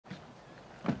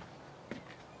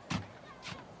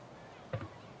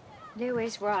Lou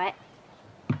is right.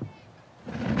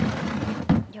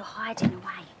 You're hiding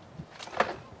away.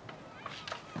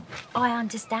 I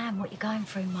understand what you're going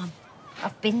through, Mum.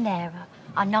 I've been there.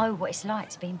 I know what it's like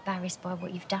to be embarrassed by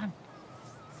what you've done.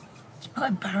 It's not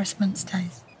embarrassment,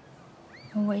 Stace.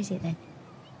 Well, what is it then?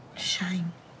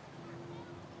 Shame.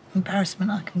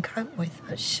 Embarrassment I can cope with,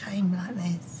 but shame like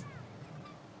this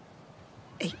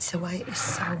eats away at his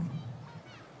soul.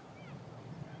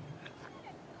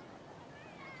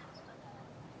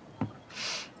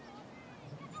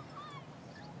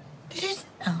 Did you...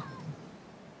 Oh.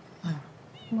 No.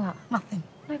 What? Nothing.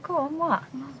 No, go on, what?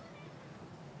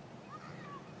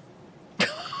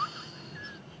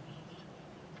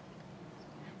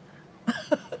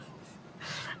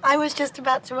 I was just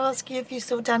about to ask you if you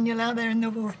saw Daniel out there in the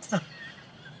water.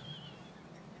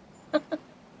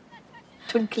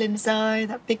 Twinkle in his eye,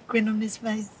 that big grin on his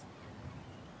face.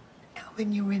 God,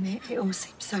 when you're in it, it all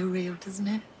seems so real, doesn't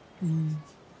it? Mm.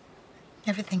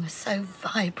 Everything was so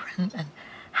vibrant and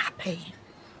happy.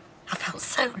 I felt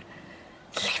so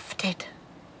lifted.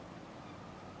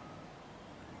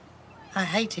 I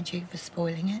hated you for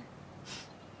spoiling it.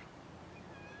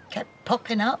 Kept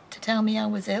popping up to tell me I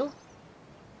was ill.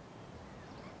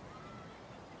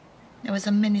 There was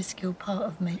a minuscule part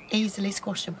of me, easily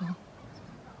squashable,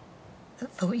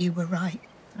 that thought you were right.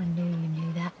 I knew you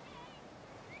knew that.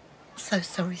 So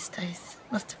sorry, Stace.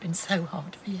 Must have been so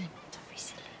hard for you. Don't be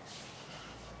silly.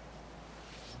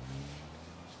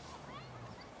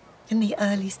 In the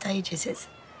early stages, it's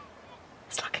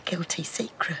like a guilty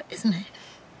secret, isn't it?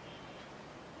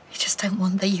 You just don't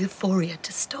want the euphoria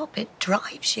to stop. It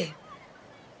drives you.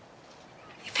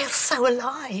 You feel so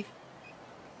alive.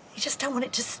 You just don't want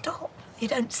it to stop. You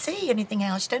don't see anything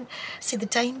else. You don't see the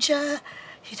danger.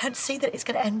 You don't see that it's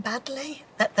going to end badly,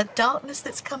 that the darkness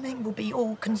that's coming will be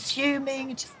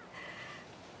all-consuming. Just...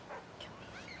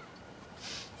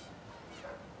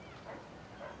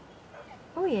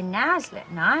 Oh, your nails look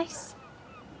nice.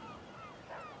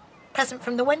 Present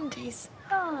from the Wendy's.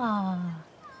 Oh.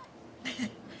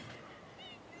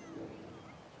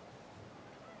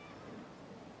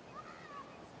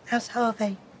 How's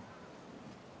Harvey?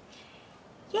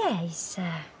 Yeah, he's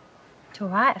all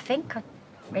right, I think. I've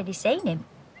already seen him.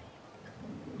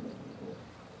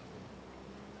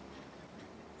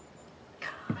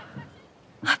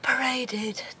 I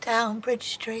paraded down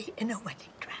Bridge Street in a wedding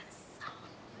dress.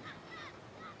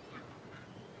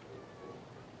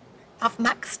 I've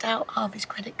maxed out Harvey's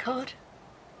credit card.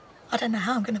 I don't know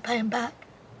how I'm going to pay him back.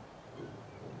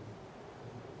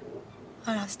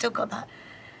 And I've still got that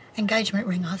engagement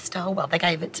ring I stole. Well, they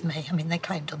gave it to me. I mean, they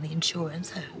claimed on the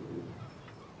insurance, so...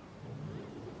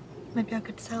 Maybe I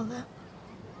could sell that.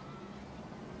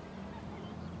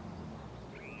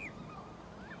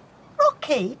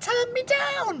 Rocky, turn me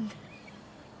down!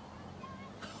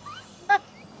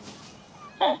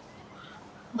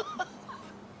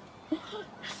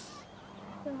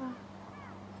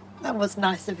 That was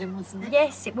nice of him, wasn't it?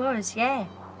 Yes, it was, yeah.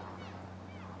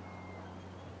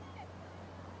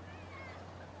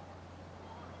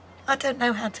 I don't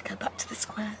know how to go back to the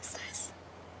square, Stace.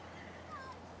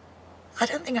 I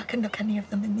don't think I can look any of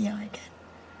them in the eye again.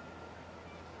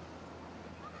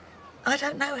 I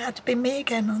don't know how to be me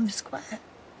again on the square.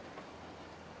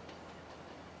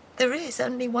 There is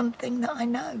only one thing that I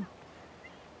know.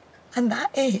 And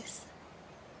that is,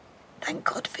 thank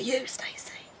God for you,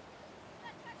 Stacey.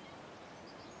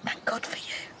 Thank God for you.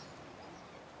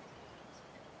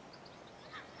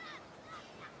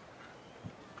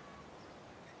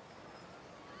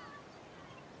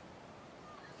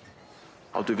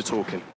 I'll do the talking.